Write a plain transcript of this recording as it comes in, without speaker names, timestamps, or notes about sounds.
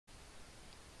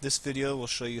This video will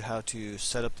show you how to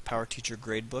set up the PowerTeacher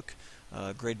Gradebook,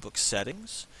 gradebook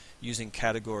settings using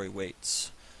category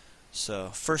weights. So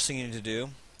first thing you need to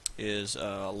do is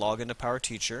log into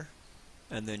PowerTeacher,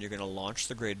 and then you're going to launch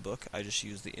the gradebook. I just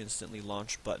use the instantly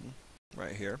launch button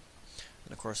right here.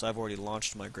 And of course I've already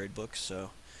launched my gradebook,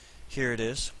 so here it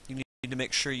is. You need to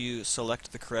make sure you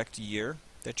select the correct year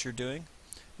that you're doing.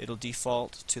 It'll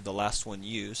default to the last one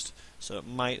used, so it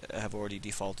might have already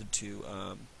defaulted to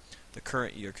the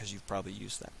current year because you've probably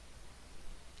used that.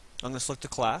 I'm going to select the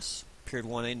class, period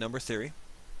 1A, number theory,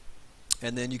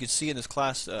 and then you can see in this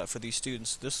class for these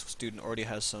students, this student already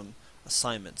has some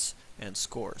assignments and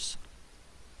scores.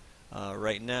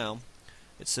 Right now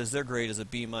it says their grade is a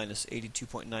B minus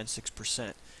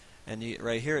 82.96%, and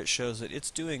right here it shows that it's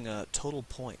doing total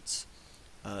points.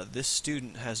 This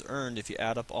student has earned, if you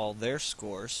add up all their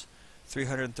scores,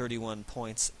 331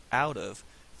 points out of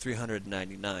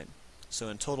 399. So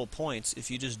in total points,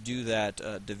 if you just do that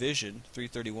division,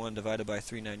 331 divided by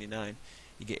 399,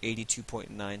 you get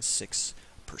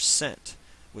 82.96%,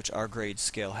 which our grade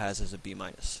scale has as a B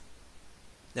minus.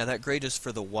 Now that grade is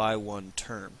for the Y1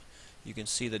 term. You can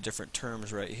see the different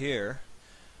terms right here.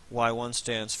 Y1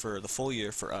 stands for the full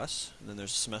year for us, and then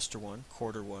there's semester 1,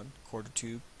 quarter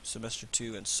 2, semester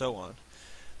 2, and so on.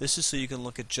 This is so you can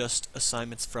look at just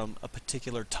assignments from a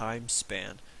particular time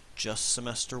span, just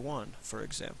semester 1, for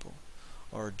example,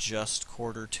 or just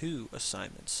quarter 2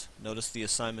 assignments. Notice the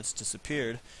assignments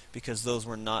disappeared because those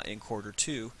were not in quarter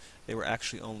 2, they were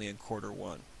actually only in quarter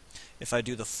 1. If I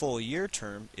do the full year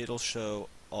term, it'll show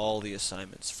all the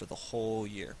assignments for the whole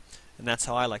year. And that's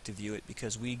how I like to view it,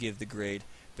 because we give the grade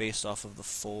based off of the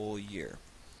full year.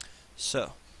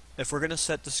 So, if we're going to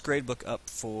set this gradebook up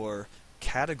for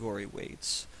category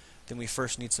weights, then we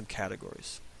first need some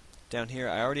categories. Down here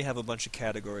I already have a bunch of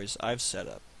categories I've set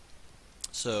up.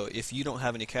 So if you don't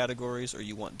have any categories or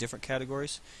you want different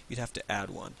categories, you'd have to add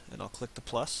one. And I'll click the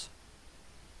plus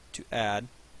to add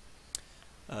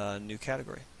a new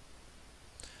category.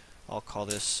 I'll call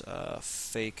this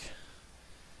fake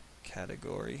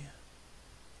category.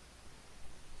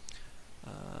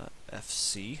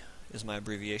 FC is my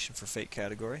abbreviation for fake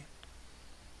category.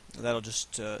 That'll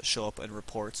just show up in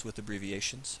reports with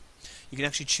abbreviations. You can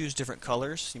actually choose different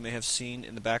colors. You may have seen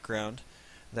in the background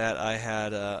that I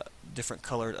had different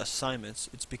colored assignments.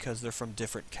 It's because they're from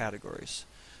different categories,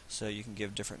 so you can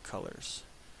give different colors.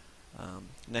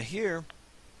 Now here,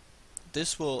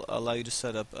 this will allow you to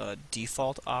set up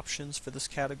default options for this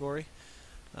category.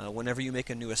 Whenever you make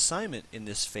a new assignment in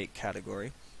this fake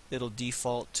category, it'll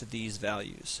default to these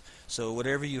values. So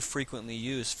whatever you frequently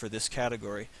use for this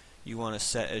category, you want to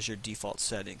set as your default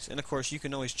settings. And of course you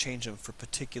can always change them for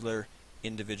particular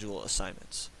individual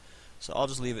assignments. So I'll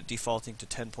just leave it defaulting to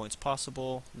 10 points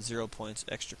possible, 0 points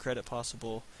extra credit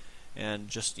possible, and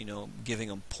just, you know, giving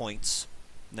them points.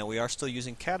 Now we are still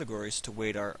using categories to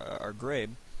weight our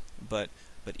grade, but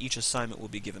each assignment will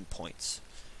be given points.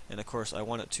 And of course I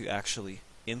want it to actually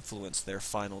influence their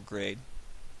final grade.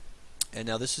 And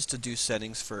now this is to do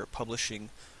settings for publishing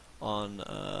on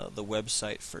the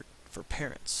website for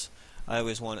parents. I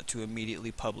always want it to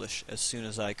immediately publish as soon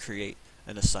as I create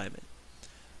an assignment.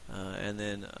 And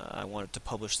then I want it to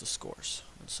publish the scores.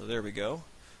 And so there we go.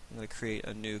 I'm going to create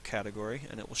a new category,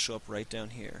 and it will show up right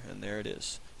down here. And there it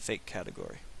is, fake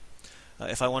category.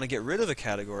 If I want to get rid of a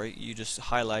category, you just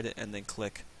highlight it and then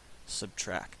click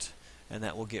subtract, and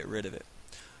that will get rid of it.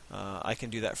 I can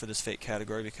do that for this fake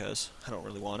category because I don't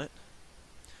really want it.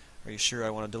 Are you sure I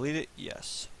want to delete it?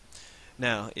 Yes.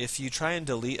 Now, if you try and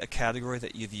delete a category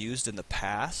that you've used in the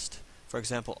past, for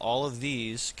example, all of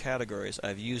these categories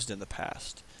I've used in the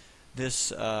past.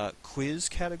 This quiz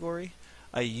category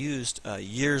I used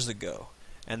years ago,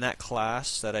 and that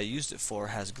class that I used it for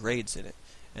has grades in it.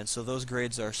 And so those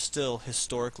grades are still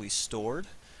historically stored,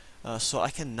 so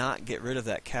I cannot get rid of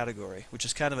that category, which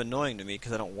is kind of annoying to me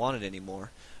because I don't want it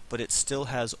anymore, but it still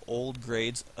has old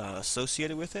grades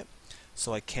associated with it,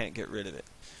 so I can't get rid of it.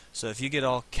 So if you get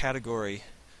all category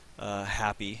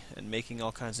happy and making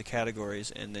all kinds of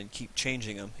categories and then keep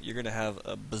changing them, you're going to have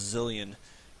a bazillion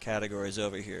categories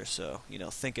over here. So, you know,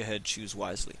 think ahead, choose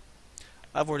wisely.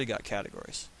 I've already got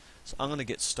categories, so I'm going to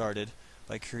get started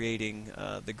by creating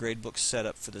the gradebook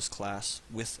setup for this class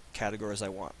with categories I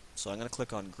want. So I'm going to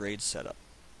click on Grade Setup.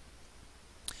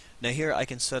 Now here I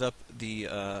can set up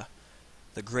the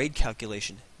grade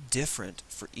calculation different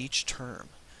for each term.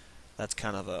 That's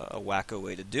kind of a wacko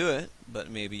way to do it,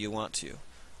 but maybe you want to.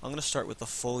 I'm going to start with the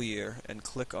full year and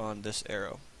click on this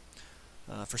arrow.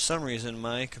 For some reason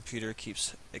my computer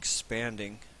keeps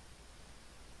expanding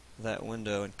that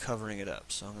window and covering it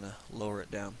up, so I'm going to lower it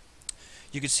down.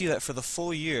 You can see that for the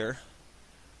full year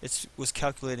it was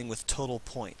calculating with total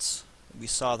points. We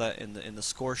saw that in the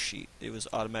score sheet. It was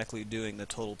automatically doing the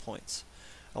total points.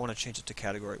 I want to change it to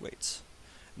category weights.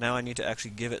 Now I need to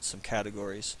actually give it some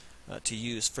categories to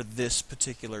use for this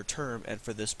particular term and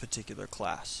for this particular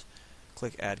class.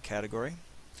 Click Add Category,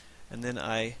 and then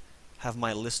I have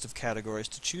my list of categories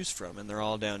to choose from, and they're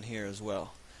all down here as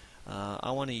well.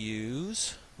 I want to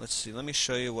use, let's see, let me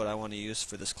show you what I want to use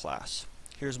for this class.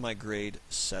 Here's my grade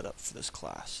setup for this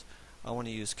class. I want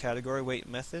to use category weight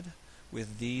method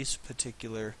with these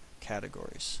particular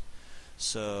categories.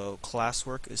 So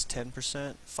classwork is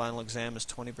 10%, final exam is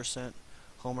 20%,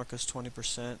 homework is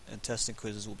 20%, and test and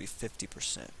quizzes will be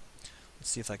 50%. Let's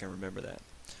see if I can remember that.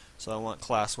 So I want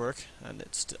classwork, and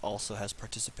it also has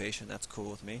participation. That's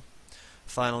cool with me.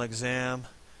 Final exam,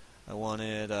 I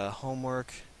wanted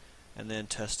homework, and then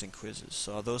test and quizzes.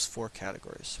 So those 4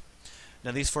 categories.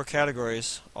 Now these 4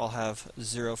 categories all have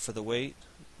 0 for the weight,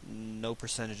 no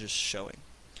percentages showing.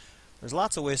 There's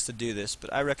lots of ways to do this,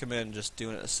 but I recommend just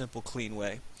doing it a simple, clean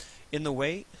way. In the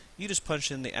weight, you just punch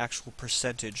in the actual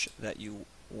percentage that you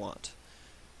want.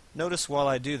 Notice while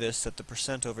I do this that the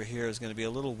percent over here is going to be a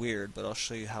little weird, but I'll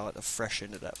show you how to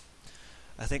freshen it up.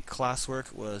 I think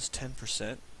classwork was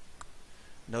 10%.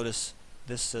 Notice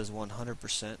this says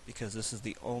 100% because this is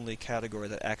the only category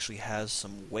that actually has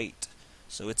some weight,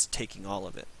 so it's taking all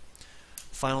of it.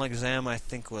 Final exam I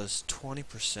think was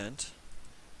 20%,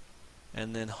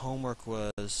 and then homework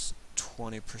was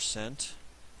 20%.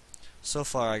 So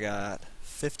far I got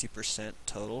 50%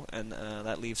 total, and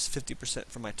that leaves 50%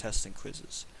 for my tests and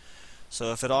quizzes.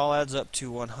 So if it all adds up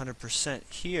to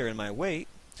 100% here in my weight,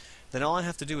 then all I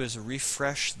have to do is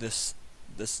refresh these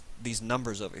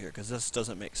numbers over here, because this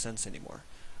doesn't make sense anymore.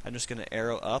 I'm just going to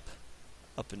arrow up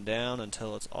and down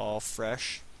until it's all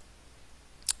fresh,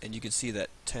 and you can see that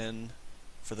 10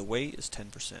 for the weight is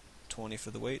 10%, 20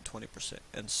 for the weight, 20%,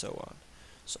 and so on.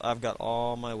 So I've got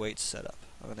all my weights set up.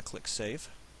 I'm going to click Save.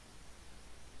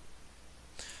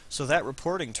 So that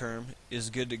reporting term is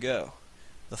good to go.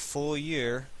 The full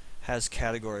year has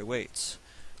category weights.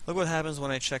 Look what happens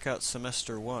when I check out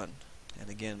semester 1. And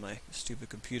again, my stupid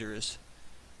computer is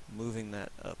moving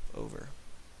that up over.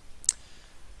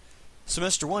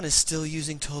 Semester 1 is still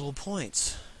using total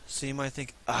points. So you might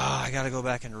think, I gotta go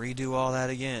back and redo all that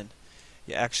again.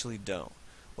 You actually don't.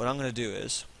 What I'm going to do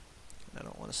is, I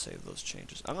don't want to save those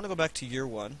changes. I'm going to go back to year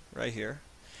 1 right here,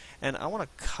 and I want to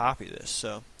copy this.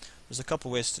 So there's a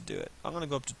couple ways to do it. I'm going to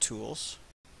go up to Tools,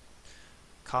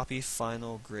 Copy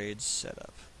Final Grade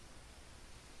Setup.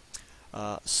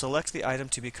 Select the item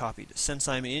to be copied. Since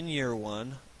I'm in year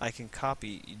 1, I can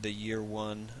copy the year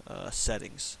 1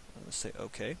 settings. I'm going to say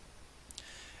OK.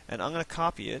 And I'm going to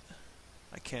copy it.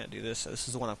 I can't do this. This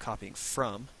is the one I'm copying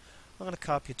from. I'm going to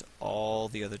copy it to all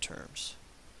the other terms,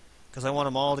 because I want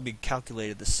them all to be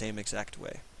calculated the same exact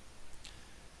way.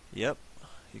 Yep,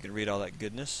 you can read all that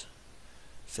goodness.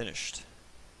 Finished.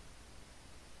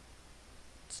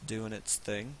 It's doing its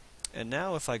thing. And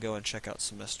now if I go and check out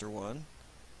semester 1,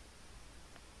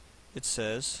 it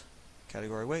says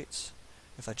category weights.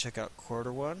 If I check out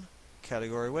quarter 1,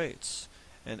 category weights.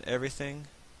 And everything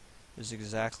is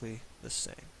exactly the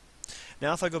same.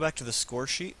 Now if I go back to the score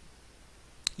sheet,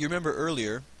 you remember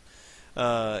earlier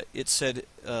it said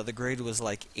the grade was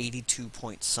like 82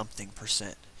 point something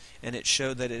 %, and it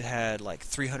showed that it had like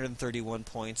 331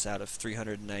 points out of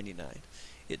 399.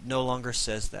 It no longer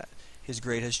says that. His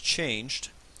grade has changed,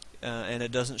 and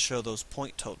it doesn't show those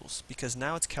point totals, because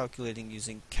now it's calculating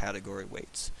using category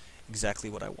weights. Exactly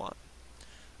what I want.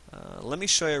 Let me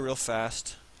show you real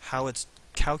fast how it's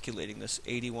calculating this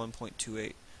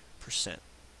 81.28%.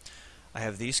 I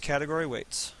have these category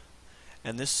weights,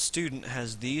 and this student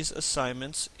has these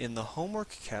assignments in the homework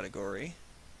category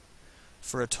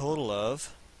for a total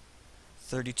of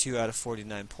 32 out of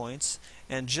 49 points,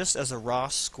 and just as a raw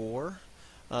score,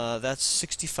 that's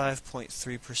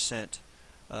 65.3%,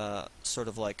 sort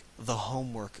of like the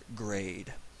homework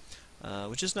grade,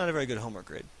 which is not a very good homework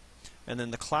grade. And then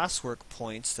the classwork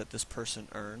points that this person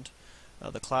earned,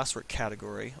 the classwork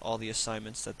category, all the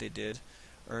assignments that they did,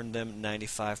 earned them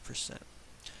 95%.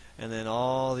 And then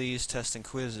all these test and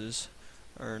quizzes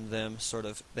earned them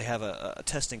they have a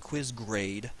test and quiz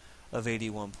grade of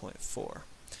 81.4.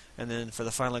 And then for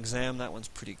the final exam, that one's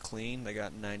pretty clean. They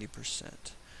got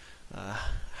 90%.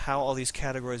 How all these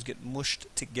categories get mushed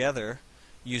together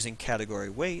using category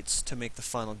weights to make the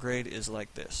final grade is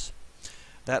like this.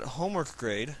 That homework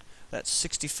grade, that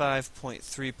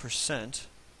 65.3%,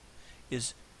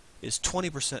 is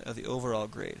 20% of the overall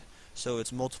grade. So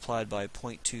it's multiplied by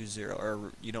 0.20,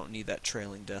 or you don't need that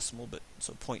trailing decimal, but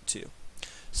so 0.2.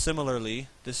 Similarly,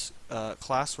 this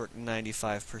classwork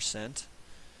 95%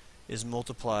 is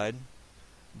multiplied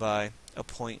by a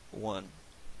 0.1,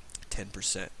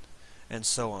 10%, and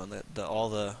so on. All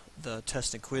the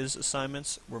test and quiz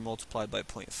assignments were multiplied by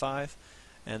 0.5,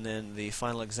 and then the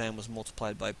final exam was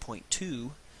multiplied by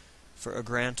 0.2, for a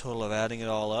grand total of, adding it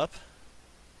all up,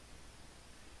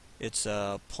 it's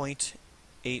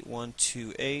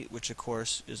 0.8128, which of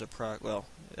course is well,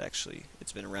 actually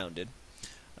it's been rounded,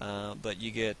 but you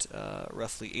get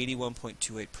roughly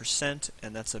 81.28%,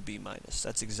 and that's a B-.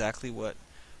 That's exactly what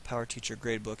PowerTeacher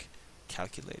Gradebook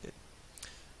calculated.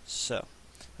 So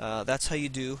that's how you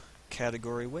do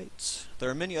category weights. There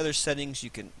are many other settings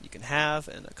you can have,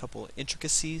 and a couple of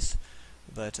intricacies,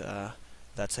 but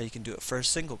that's how you can do it for a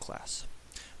single class.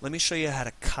 Let me show you how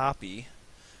to copy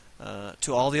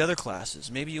to all the other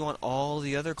classes. Maybe you want all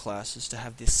the other classes to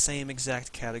have the same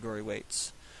exact category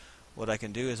weights. What I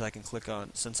can do is I can click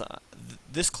on, since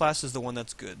this class is the one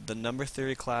that's good, the number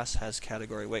theory class has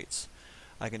category weights.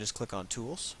 I can just click on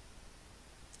Tools.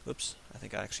 Oops, I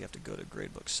think I actually have to go to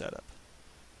Gradebook Setup.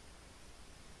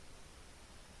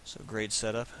 So Grade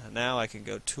Setup. Now I can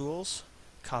go Tools,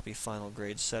 Copy Final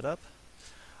Grade Setup.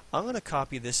 I'm going to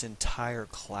copy this entire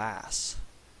class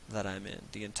that I'm in,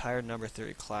 the entire number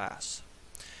theory class.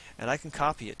 And I can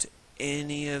copy it to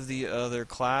any of the other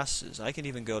classes. I can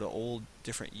even go to old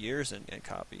different years and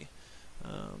copy.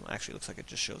 Actually, it looks like it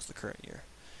just shows the current year.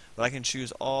 But I can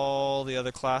choose all the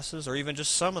other classes, or even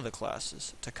just some of the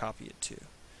classes, to copy it to.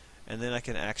 And then I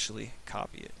can actually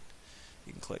copy it.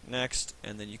 You can click Next,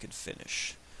 and then you can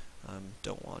finish.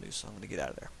 Don't want to, so I'm going to get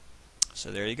out of there.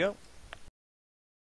 So there you go.